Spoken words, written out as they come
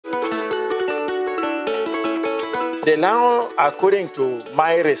The Lango, according to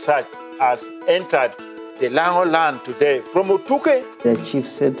my research, has entered the Lango land today from Utuke. The chief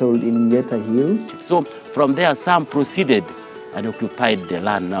settled in Ngeta Hills. So from there, some proceeded and occupied the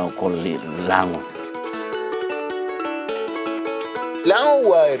land now called Lango. Lango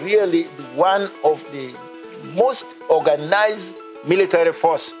were really one of the most organized military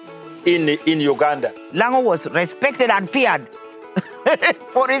force in Uganda. Lango was respected and feared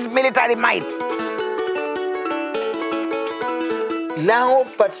for his military might. Lango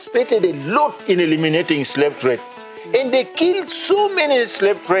participated a lot in eliminating slave trade. And they killed so many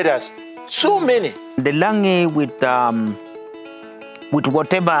slave traders, so many. The Lange with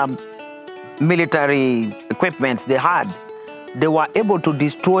whatever military equipments they had, they were able to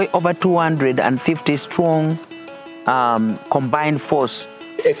destroy over 250 strong combined force.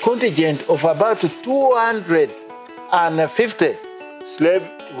 A contingent of about 250 slave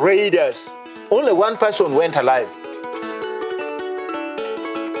raiders. Only one person went alive.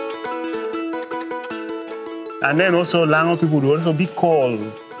 And then also Lango people would also be called.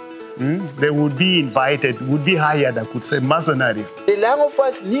 They would be invited, would be hired, I could say, mercenaries. The Lango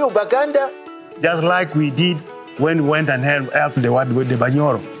first knew Baganda. Just like we did when we went and helped the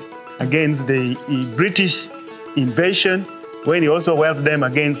Banyoro against the British invasion, when he also helped them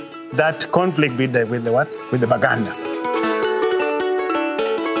against that conflict with the Baganda.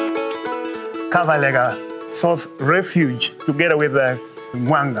 Kavalega sought refuge together with the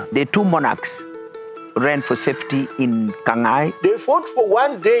Mwanga. The two monarchs ran for safety in Kangai. They fought for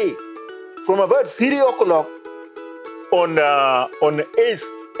one day from about 3 o'clock on 8th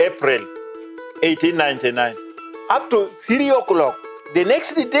April 1899 up to 3 o'clock the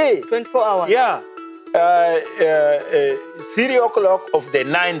next day. 24 hours. Yeah. 3 o'clock of the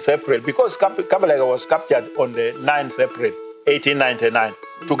 9th April, because Kabalega was captured on the 9th April 1899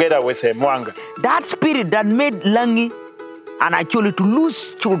 together with Mwanga. That spirit that made Langi and actually to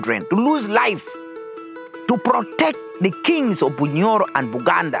lose children, to lose life, to protect the kings of Bunyoro and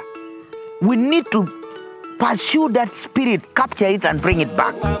Buganda. We need to pursue that spirit, capture it and bring it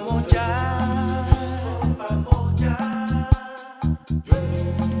back.